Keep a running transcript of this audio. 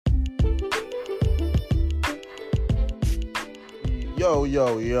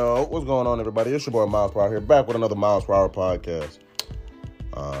Yo. What's going on, everybody? It's your boy Miles Per Hour here, back with another Miles Per Hour podcast.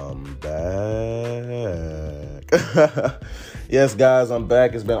 I'm back. Yes, guys, I'm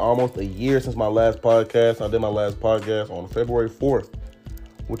back. It's been almost a year since my last podcast. I did my last podcast on February 4th,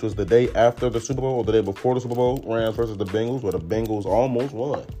 which was the day after the Super Bowl, or the day before the Super Bowl, Rams versus the Bengals, where the Bengals almost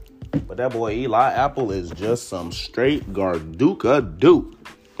won. But that boy Eli Apple is just some straight Garduka-Duke.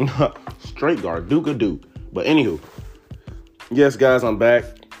 Straight Garduka-Duke. But anywho, yes, guys, I'm back.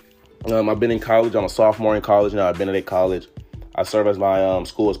 I've been in college. I'm a sophomore in college now. I've been at college. I serve as my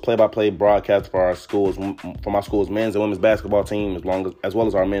school's play-by-play broadcaster for my school's men's and women's basketball team, as well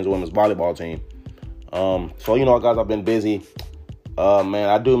as our men's and women's volleyball team. So guys, I've been busy. Man,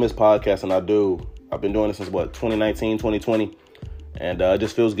 I do miss podcasting. I've been doing this since 2019, 2020, and it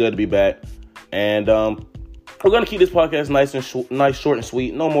just feels good to be back. And we're gonna keep this podcast nice, short, and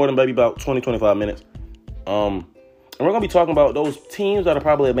sweet. No more than maybe about 20, 25 minutes. And we're going to be talking about those teams that are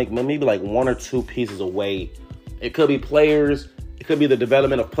probably maybe like one or two pieces away. It could be players. It could be the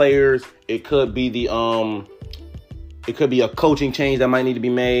development of players. It could be a coaching change that might need to be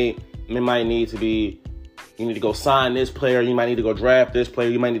made. It might need to be, you need to go sign this player. You might need to go draft this player.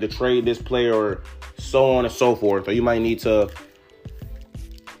 You might need to trade this player, or so on and so forth. Or you might need to,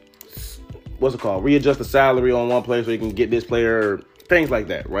 readjust the salary on one player so you can get this player, things like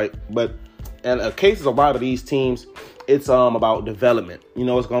that, right? But in cases of a lot of these teams, it's about development.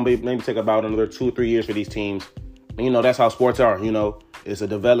 It's going to be maybe take about another 2 or 3 years for these teams. And, that's how sports are. It's a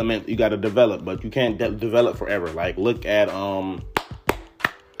development. You got to develop, but you can't develop forever. Like, look at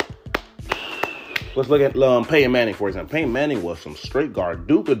let's look at Peyton Manning, for example. Peyton Manning was some straight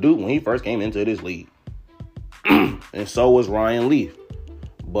Garduka-Duke when he first came into this league. And so was Ryan Leaf.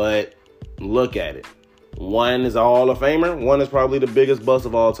 But look at it. One is a Hall of Famer. One is probably the biggest bust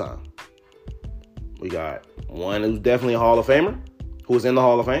of all time. We got one who's definitely a Hall of Famer, who's in the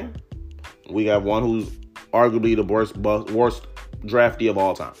Hall of Fame. We got one who's arguably the worst draftee of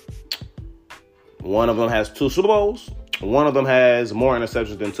all time. One of them has 2 Super Bowls. One of them has more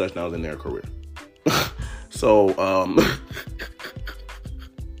interceptions than touchdowns in their career. So,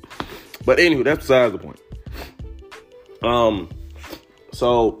 but anywho, that's besides the point.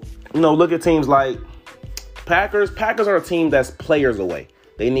 So, look at teams like Packers. Packers are a team that's players away.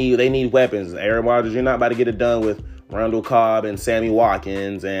 They need weapons. Aaron Rodgers, you're not about to get it done with Randall Cobb and Sammy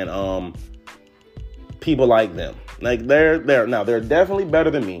Watkins and people like them. Like they're definitely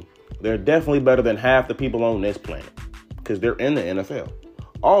better than me. They're definitely better than half the people on this planet because they're in the NFL.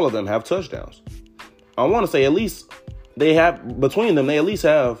 All of them have touchdowns. I want to say at least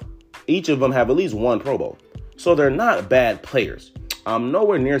each of them have at least 1 Pro Bowl. So they're not bad players. I'm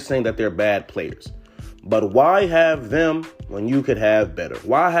nowhere near saying that they're bad players. But why have them when you could have better?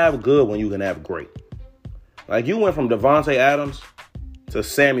 Why have good when you can have great? Like, you went from Davante Adams to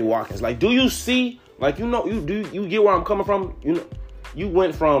Sammy Watkins. Like, do you see? Like, you get where I'm coming from? You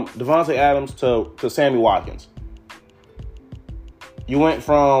went from Davante Adams to Sammy Watkins. You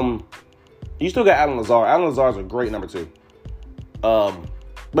still got Allen Lazard. Allen Lazard's a great number 2.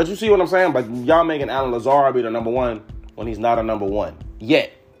 But you see what I'm saying? Like, y'all making Allen Lazard be the number 1 when he's not a number 1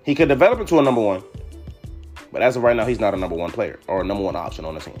 yet. He could develop into a number 1. But as of right now, he's not a number 1 player or a number 1 option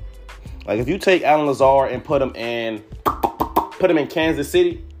on the team. Like, if you take Allen Lazard and put him in Kansas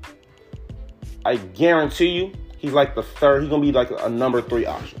City, I guarantee you he's like the third. He's going to be like a number 3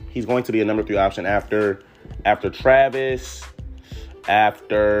 option. He's going to be a number 3 option after Travis,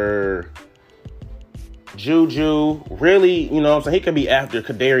 after Juju. Really, he could be after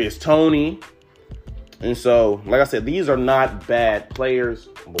Kadarius Toney. And so, like I said, these are not bad players.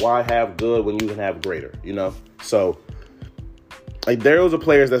 Why have good when you can have greater, So, like, those are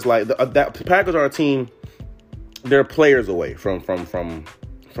players that's like, that Packers are a team, they're players away from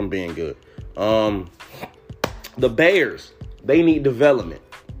being good. The Bears, they need development.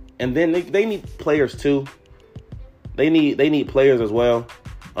 And then they need players too. They need players as well.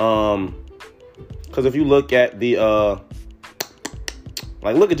 Because if you look at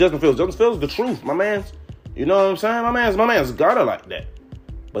look at Justin Fields. Justin Fields is the truth, my man. You know what I'm saying? My man's gutter like that.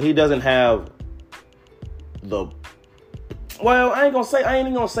 But he doesn't have I ain't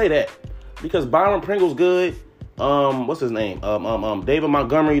even gonna say that. Because Byron Pringle's good. What's his name? David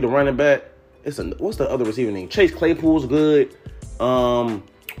Montgomery, the running back. What's the other receiver name? Chase Claypool's good.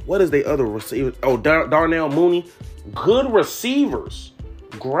 What is the other receiver? Oh, Darnell Mooney. Good receivers.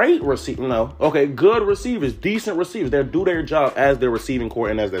 Great receiver. No. Okay, good receivers. Decent receivers. They do their job as their receiving core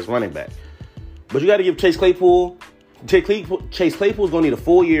and as their running back. But you got to give Chase Claypool. Chase Claypool's going to need a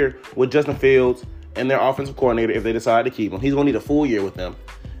full year with Justin Fields and their offensive coordinator if they decide to keep him. He's going to need a full year with them.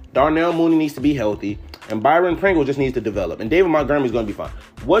 Darnell Mooney needs to be healthy. And Byron Pringle just needs to develop. And David Montgomery's going to be fine.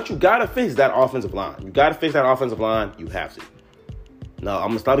 What you got to fix is that offensive line. You got to fix that offensive line. You have to. Now, I'm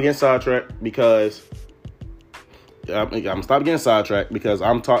going to stop getting sidetracked because I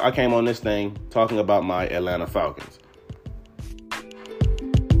came on this thing talking about my Atlanta Falcons.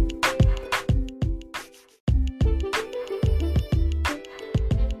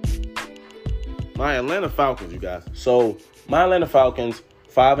 My Atlanta Falcons, you guys. So, my Atlanta Falcons,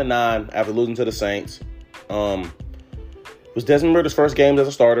 5-9 after losing to the Saints. It was Desmond Ritter's first game as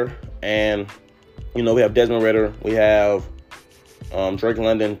a starter. And, we have Desmond Ritter. We have Drake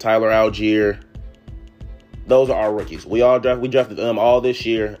London, Tyler Algier. Those are our rookies. We drafted them all this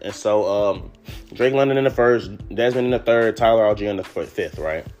year. And so, Drake London in the first, Desmond in the third, Tyler Algier in the fifth,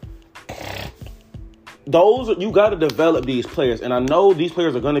 right? You got to develop these players. And I know these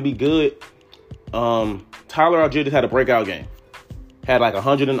players are going to be good. Tyler Algier just had a breakout game. Had like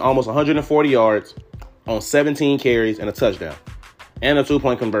almost 140 yards on 17 carries and a touchdown. And a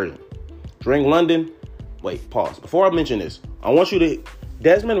 2-point conversion. Drake London, pause. Before I mention this,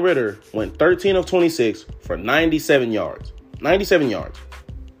 Desmond Ritter went 13 of 26 for 97 yards. 97 yards.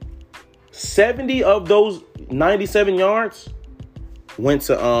 70 of those 97 yards went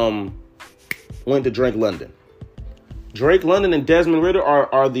to Drake London. Drake London and Desmond Ritter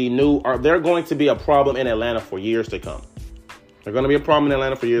they're going to be a problem in Atlanta for years to come. They're going to be a problem in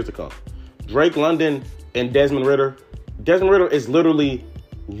Atlanta for years to come. Drake London and Desmond Ritter is literally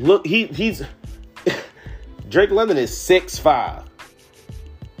he's Drake London is 6'5".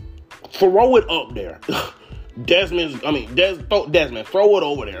 Throw it up there. Desmond, throw it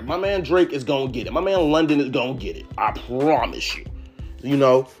over there. My man Drake is going to get it. My man London is going to get it. I promise you.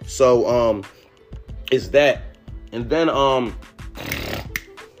 So it's that. And then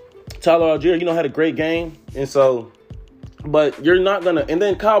Tyler Algier, had a great game. And so, but you're not going to, and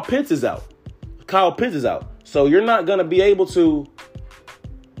then Kyle Pitts is out. So you're not going to be able to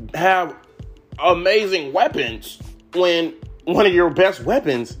have amazing weapons when one of your best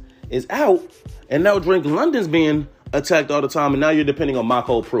weapons is out. And now Drake London's being attacked all the time. And now you're depending on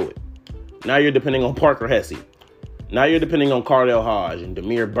Michael Pruitt. Now you're depending on Parker Hesse. Now you're depending on Cardell Hodge and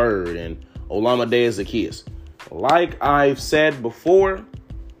Damiere Byrd and Olamide Zaccheaus. Like I've said before,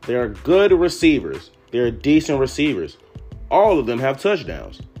 they're good receivers. They're decent receivers. All of them have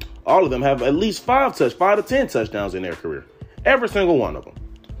touchdowns. All of them have at least 5 to 10 touchdowns in their career. Every single one of them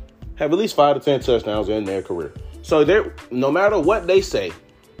have at least 5 to 10 touchdowns in their career. So no matter what they say,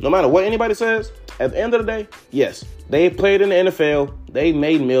 no matter what anybody says, at the end of the day, yes, they played in the NFL. They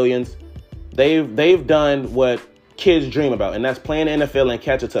made millions. They've done what kids dream about, and that's playing the NFL and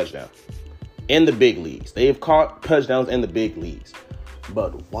catch a touchdown. In the big leagues. They've caught touchdowns in the big leagues. But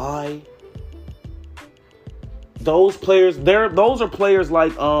why? Those players, those are players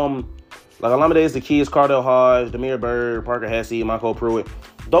like Olamide Zaccheaus, Cardell Hodge, Damiere Byrd, Parker Hesse, Michael Pruitt.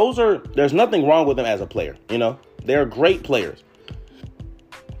 There's nothing wrong with them as a player, They're great players.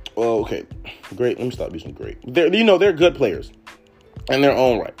 Oh, okay. Great. Let me stop using great. They're good players in their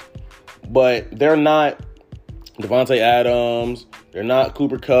own right. But they're not Devontae Adams. They're not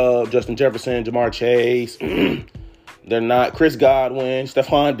Cooper Kupp, Justin Jefferson, Jamar Chase. They're not Chris Godwin,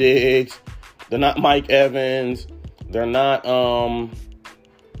 Stephon Diggs. They're not Mike Evans. They're not, trying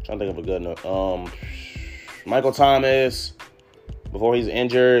to think of a good one. Michael Thomas, before he's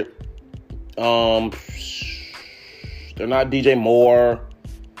injured. They're not DJ Moore.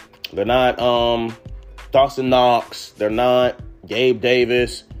 They're not Dawson Knox. They're not Gabe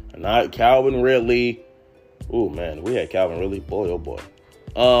Davis. They're not Calvin Ridley. Oh man, we had Calvin Ridley. Boy, oh boy.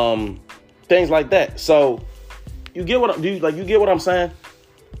 Things like that. So you get what I'm saying?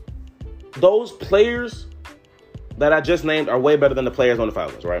 Those players that I just named are way better than the players on the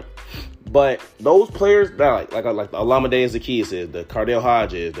Falcons, right? But those players that like the Olamide Zaccheaus is, the Cardell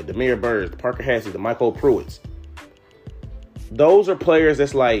Hodges, the Damiere Byrd, the Parker Hesse, the Michael Pruitts. Those are players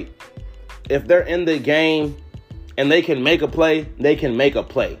that's like, if they're in the game and they can make a play, they can make a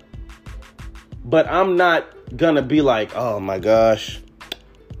play. But I'm not going to be like, oh my gosh,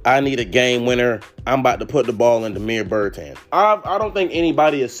 I need a game winner. I'm about to put the ball in Damiere Byrd's hands. I don't think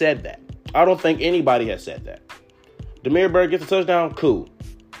anybody has said that. Damiere Byrd gets a touchdown, cool.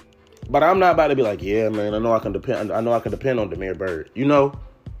 But I'm not about to be like, yeah, man, I know I can depend on Damiere Byrd.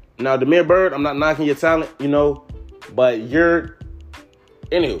 Now Damiere Byrd, I'm not knocking your talent, but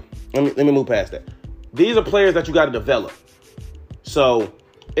anywho, let me move past that. These are players that you got to develop. So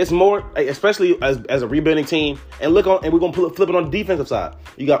it's more, especially as a rebuilding team, and we're gonna flip it on the defensive side.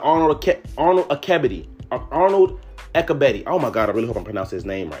 You got Arnold Ekabedi. Oh my God, I really hope I'm pronouncing his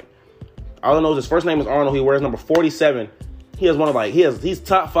name right. All I know is his first name is Arnold. He wears number 47. He's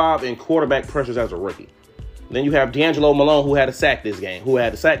top 5 in quarterback pressures as a rookie. Then you have D'Angelo Malone, who had a sack this game, who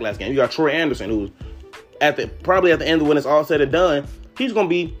had a sack last game. You got Troy Anderson, who's probably at the end when it's all said and done, he's going to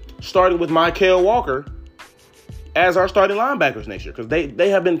be starting with Mykal Walker as our starting linebackers next year because they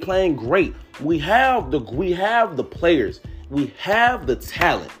have been playing great. We have the players, we have the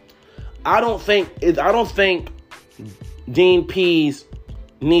talent. I don't think Dean Pease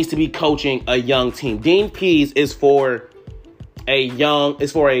needs to be coaching a young team. Dean Pease is for a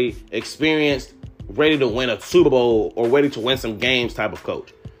experienced, ready to win a Super Bowl or ready to win some games type of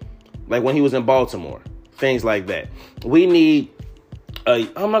coach. Like when he was in Baltimore, things like that. We need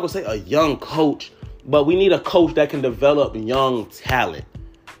I'm not going to say a young coach, but we need a coach that can develop young talent.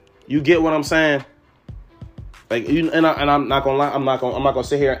 You get what I'm saying? Like, and I'm not going to lie, I'm not going to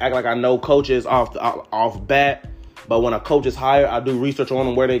sit here and act like I know coaches off bat, but when a coach is hired, I do research on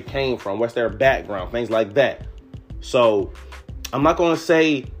them, where they came from, what's their background, things like that. So, I'm not going to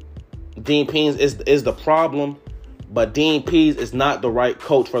say Dean Pease is the problem, but Dean Pease is not the right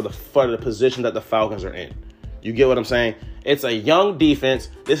coach for the position that the Falcons are in. You get what I'm saying? It's a young defense.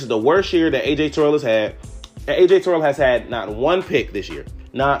 This is the worst year that A.J. Terrell has had. A.J. Terrell has had not one pick this year.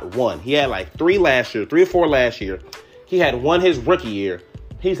 Not one. He had like 3 or 4 last year. He had 1 his rookie year.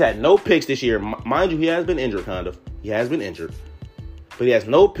 He's had no picks this year. Mind you, he has been injured, kind of. He has been injured. But he has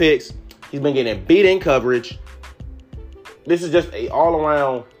no picks. He's been getting beat in coverage. This is just a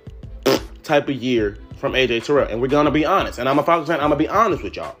all-around type of year from A.J. Terrell. And we're going to be honest. And I'm a Falcons fan. I'm going to be honest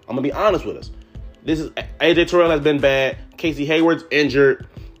with y'all. I'm going to be honest with us. A.J. Terrell has been bad. Casey Hayward's injured.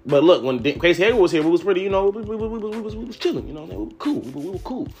 But look, when Casey Hayward was here, we was pretty, we was chilling, we were cool. We were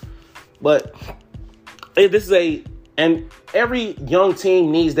cool. But and every young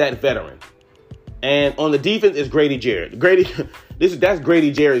team needs that veteran. And on the defense is Grady Jarrett. That's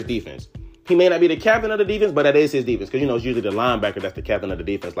Grady Jarrett's defense. He may not be the captain of the defense, but that is his defense. Because, it's usually the linebacker that's the captain of the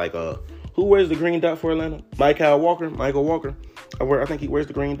defense. Like, who wears the green dot for Atlanta? Mykal Walker. I think he wears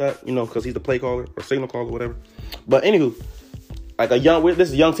the green dot, because he's the play caller or signal caller, whatever. But anywho, like this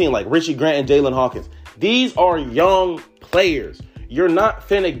is a young team like Richie Grant and Jalen Hawkins. These are young players. You're not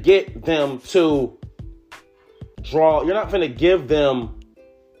finna get them to draw. You're not finna give them.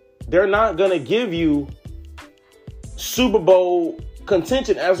 They're not gonna give you Super Bowl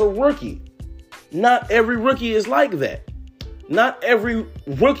contention as a rookie. Not every rookie is like that. Not every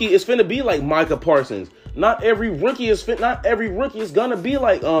rookie is finna be like Micah Parsons. Not every rookie is gonna be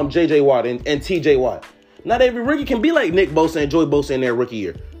like J.J. Watt and T.J. Watt. Not every rookie can be like Nick Bosa and Joey Bosa in their rookie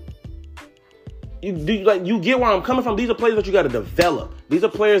year. You get where I'm coming from? These are players that you got to develop. These are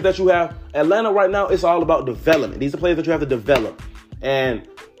players that you have. Atlanta right now, it's all about development. These are players that you have to develop. And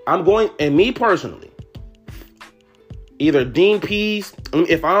me personally, either Dean Pease,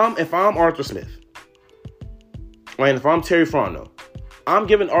 if I'm Arthur Smith, and if I'm Terry Fontenot, I'm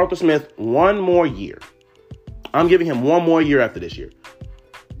giving Arthur Smith one more year. I'm giving him one more year after this year.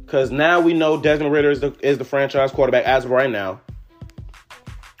 Because now we know Desmond Ridder is the franchise quarterback as of right now.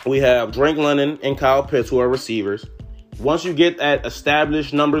 We have Drake London and Kyle Pitts, who are receivers. Once you get that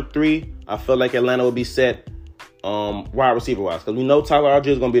established number 3, I feel like Atlanta will be set wide receiver-wise. Because we know Tyler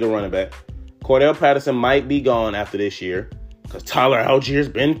Algier is going to be the running back. Cordell Patterson might be gone after this year. Because Tyler Algier's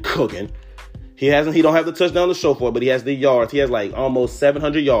been cooking. He don't have the touchdown to show for it, but he has the yards. He has like almost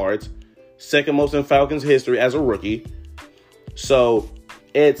 700 yards. Second most in Falcons history as a rookie. So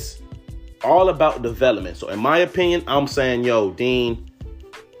it's all about development. So in my opinion, I'm saying, Dean,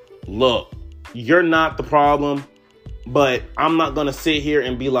 look, you're not the problem, but I'm not going to sit here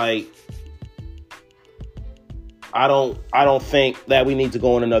and be like, I don't think that we need to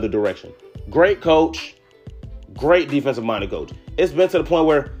go in another direction. Great coach, great defensive minded coach. It's been to the point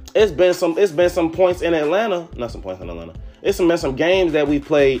where it's been some points in Atlanta, not some points in Atlanta. It's been some games that we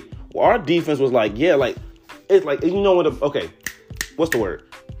played where our defense was like, it's like, what's the word?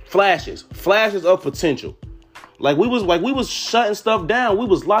 Flashes of potential. Like we was shutting stuff down. We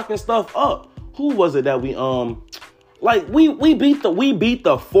was locking stuff up. Who was it that we beat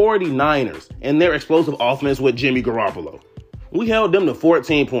the 49ers and their explosive offense with Jimmy Garoppolo. We held them to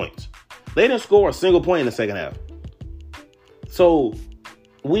 14 points. They didn't score a single point in the second half. So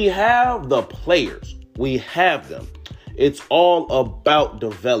we have the players. We have them. It's all about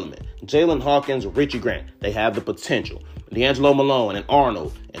development. Jalen Hawkins, Richie Grant, they have the potential. D'Angelo Malone and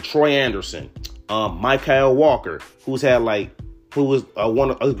Arnold and Troy Anderson, Mykal Walker, who's going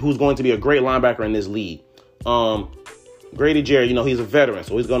to be a great linebacker in this league. Grady Jarrett, he's a veteran,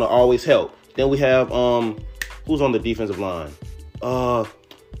 so he's going to always help. Then we have who's on the defensive line?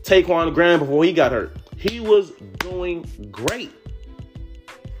 Taquan Graham before he got hurt. He was doing great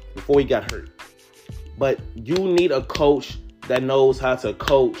before he got hurt. But you need a coach that knows how to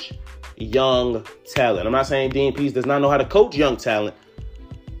coach young talent. I'm not saying Dean Pease does not know how to coach young talent,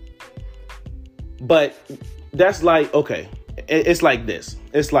 but that's like, okay, it's like this.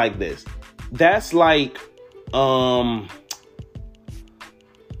 It's like this. That's like, trying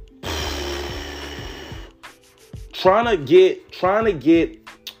to get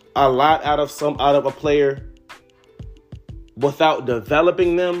a lot out of a player without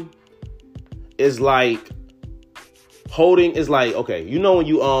developing them is like okay, you know,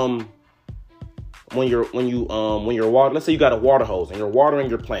 when you're water, let's say you got a water hose and you're watering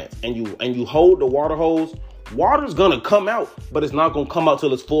your plants and you hold the water hose, water's gonna come out, but it's not gonna come out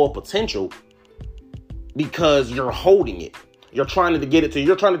till its full potential because you're holding it. You're trying to get it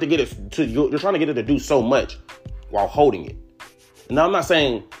to do so much while holding it. Now, I'm not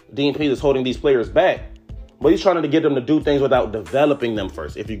saying Dean Pease is holding these players back, but he's trying to get them to do things without developing them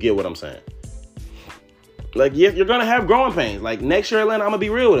first, if you get what I'm saying. Like, you're going to have growing pains. Like, next year, Atlanta, I'm going to be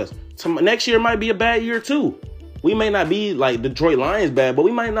real with us. Next year might be a bad year, too. We may not be, like, Detroit Lions bad, but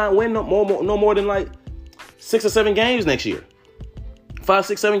we might not win no more than, like, 6 or 7 games next year. 5,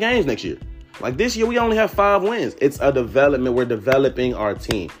 6, 7 games next year. Like, this year, we only have 5 wins. It's a development. We're developing our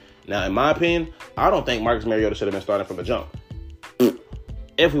team. Now, in my opinion, I don't think Marcus Mariota should have been starting from the jump.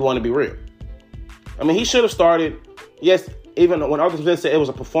 If we want to be real. I mean, he should have started. Yes, even when Arthur Smith said it was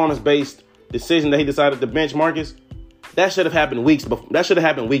a performance-based decision that he decided to bench Marcus, that should have happened weeks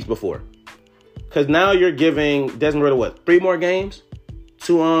before. Because now you're giving Desmond Ridder what? 3 more games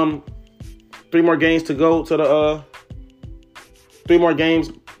to go to the 3 more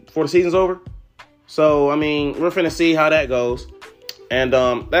games before the season's over. So I mean, we're finna see how that goes, and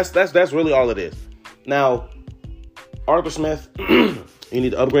that's really all it is. Now, Arthur Smith, you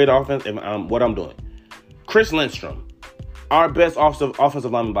need to upgrade the offense. And what I'm doing, Chris Lindstrom, our best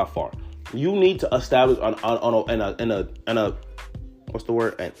offensive lineman by far. You need to establish an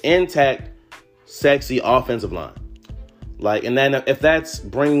intact, sexy offensive line. Like, and then if that's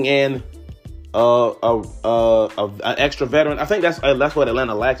bringing in an extra veteran, I think that's what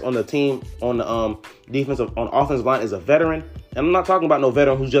Atlanta lacks on the team, on the offensive line, is a veteran. And I'm not talking about no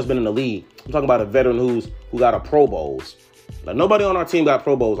veteran who's just been in the league. I'm talking about a veteran who got a Pro Bowls. Like, nobody on our team got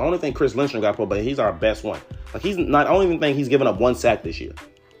Pro Bowls. I only think Chris Lindstrom got Pro Bowl. He's our best one. Like, he's not. I don't even think he's given up 1 sack this year.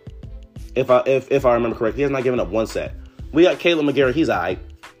 If I remember correctly, he has not given up 1 sack. We got Caleb McGarry. He's all right.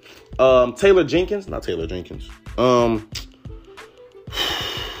 Taylor Jenkins. Not Taylor Jenkins.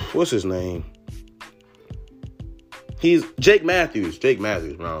 What's his name? He's Jake Matthews. Jake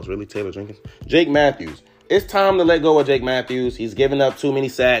Matthews, Browns. Really? Taylor Jenkins? Jake Matthews. It's time to let go of Jake Matthews. He's given up too many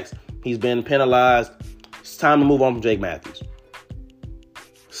sacks. He's been penalized. It's time to move on from Jake Matthews.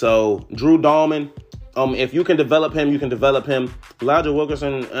 So, Drew Dahlman, if you can develop him, you can develop him. Elijah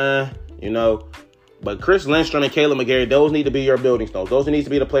Wilkerson, But Chris Lindstrom and Caleb McGarry, those need to be your building stones. Those need to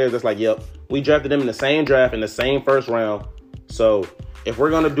be the players that's like, yep, we drafted them in the same draft, in the same first round. So, if we're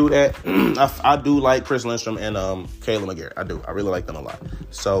going to do that, I do like Chris Lindstrom and Caleb McGarry. I do. I really like them a lot.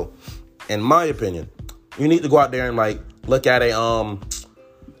 So, in my opinion, you need to go out there and, like, look at a,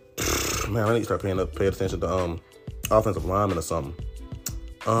 man, I need to start paying attention to offensive linemen or something.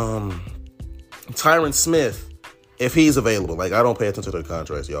 Tyron Smith, if he's available. Like, I don't pay attention to the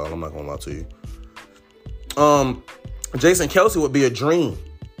contracts, y'all. I'm not going to lie to you. Jason Kelce would be a dream.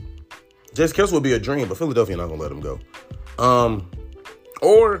 Jason Kelce would be a dream, but Philadelphia not going to let him go.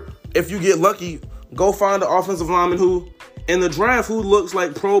 Or if you get lucky, go find an offensive lineman who, in the draft, who looks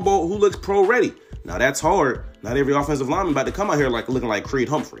like Pro Bowl, who looks pro ready. Now, that's hard. Not every offensive lineman about to come out here looking like Creed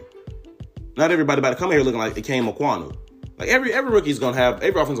Humphrey. Not everybody about to come out here looking like Ikem Ekwonu. Like, every rookie's going to have,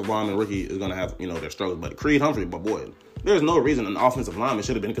 every offensive lineman rookie is going to have, their struggles. But Creed Humphrey, but boy, there's no reason an offensive lineman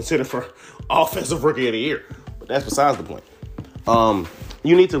should have been considered for offensive rookie of the year. But that's besides the point.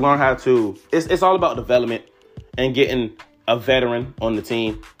 You need to learn how to, it's all about development and getting a veteran on the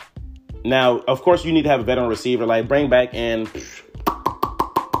team. Now, of course, you need to have a veteran receiver. Like, bring back and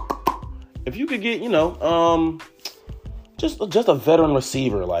if you could get, just a veteran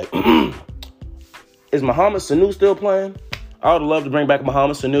receiver. Like, is Mohamed Sanu still playing? I would love to bring back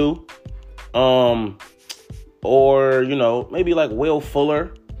Mohamed Sanu. Or, maybe like Will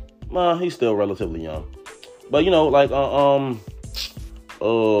Fuller. He's still relatively young. But,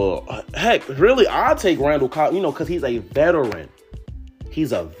 heck, really, I'll take Randall Cobb, because he's a veteran.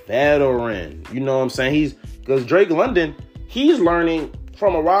 He's a veteran. You know what I'm saying? Because Drake London, he's learning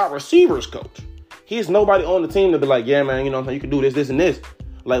from a wide receivers coach. He's nobody on the team to be like, yeah, man, you can do this, this, and this.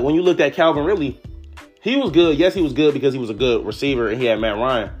 Like, when you looked at Calvin Ridley, he was good. Yes, he was good because he was a good receiver and he had Matt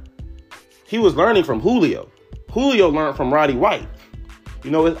Ryan. He was learning from Julio. Julio learned from Roddy White.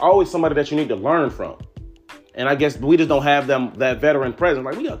 It's always somebody that you need to learn from. And I guess we just don't have that veteran presence.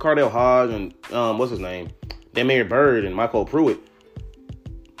 Like, we got Cardell Hodge and, what's his name? Damiere Byrd and Michael Pruitt.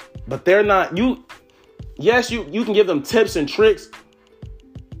 But they're not, yes, you can give them tips and tricks,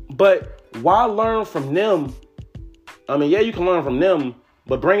 but why learn from them? I mean, yeah, you can learn from them,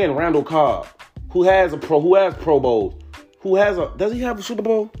 but bring in Randall Cobb, who has Pro Bowls, does he have a Super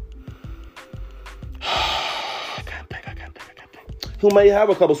Bowl? I can't think. Who may have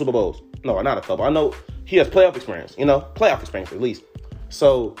a couple Super Bowls. No, not a couple. I know he has playoff experience, at least.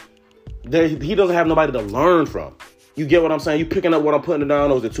 So he doesn't have nobody to learn from. You get what I'm saying? You picking up what I'm putting down,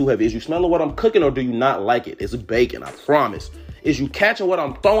 or is it too heavy? Is you smelling what I'm cooking, or do you not like it? It's bacon, I promise. Is you catching what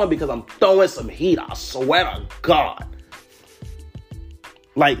I'm throwing because I'm throwing some heat? I swear to God.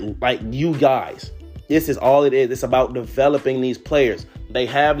 Like you guys, this is all it is. It's about developing these players. They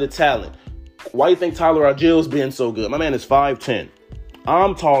have the talent. Why do you think Tyler Argill's been so good? My man is 5'10".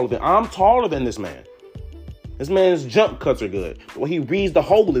 I'm taller than this man. This man's jump cuts are good. When he reads the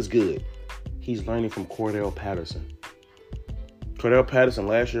hole is good. He's learning from Cordell Patterson. Cordell Patterson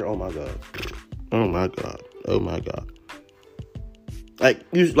last year, oh my God. Like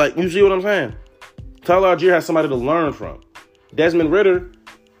you see what I'm saying? Tyler Allgeier has somebody to learn from. Desmond Ridder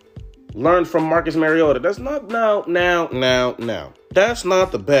learned from Marcus Mariota. That's not now. That's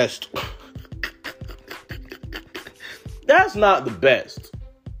not the best. That's not the best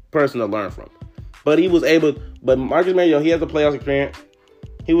person to learn from. But Marcus Mariota, he has a playoff experience.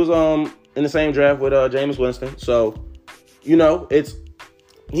 He was in the same draft with Jameis Winston. So, he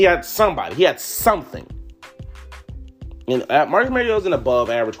had something. And Marcus Mariota's an above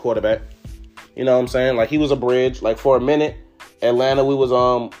average quarterback. You know what I'm saying? Like, he was a bridge. Like, for a minute, Atlanta, we was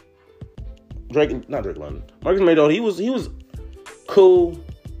not Drake London. Marcus Mariota, he was cool,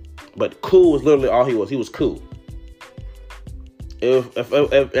 but cool was literally all he was. He was cool. If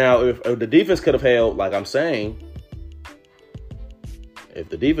the defense could have held, like I'm saying, if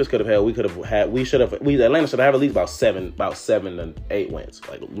the defense could have held, Atlanta should have at least about seven and 8 wins.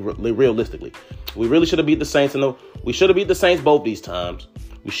 Like, realistically, we really should have beat the Saints. We should have beat the Saints both these times.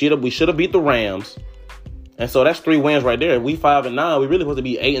 We should have beat the Rams, and so that's 3 wins right there. If we 5-9, we really supposed to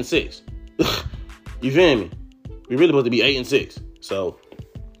be 8-6. You feel me? We really supposed to be 8-6. So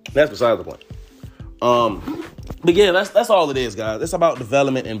that's besides the point. But yeah, that's all it is, guys. It's about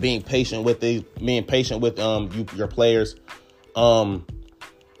development and being patient with your players.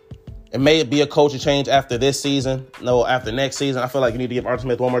 It may be a coaching change after this season. No, after next season. I feel like you need to give Arthur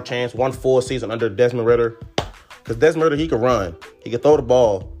Smith one more chance, one full season under Desmond Ridder. Because Desmond Ridder, he can run. He can throw the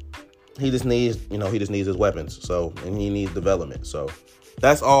ball. He just needs his weapons. So, and he needs development. So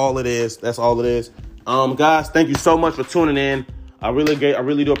that's all it is. Guys, thank you so much for tuning in. I really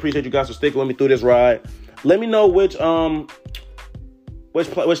do appreciate you guys for sticking with me through this ride. Let me know which team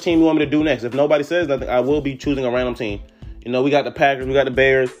you want me to do next. If nobody says nothing, I will be choosing a random team. We got the Packers, we got the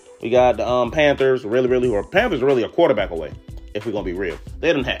Bears, we got the Panthers. Panthers are really a quarterback away. If we're gonna be real, they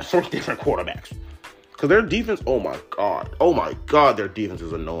didn't have 3 different quarterbacks because their defense. Oh my god, their defense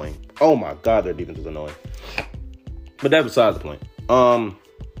is annoying. But that's besides the point.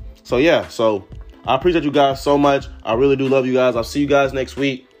 So I appreciate you guys so much. I really do love you guys. I'll see you guys next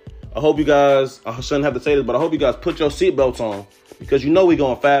week. I hope you guys, I shouldn't have to say this, but I hope you guys put your seatbelts on because we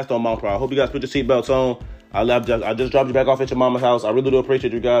going fast on Mount Proud. I hope you guys put your seatbelts on. I just dropped you back off at your mama's house. I really do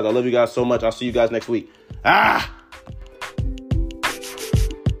appreciate you guys. I love you guys so much. I'll see you guys next week.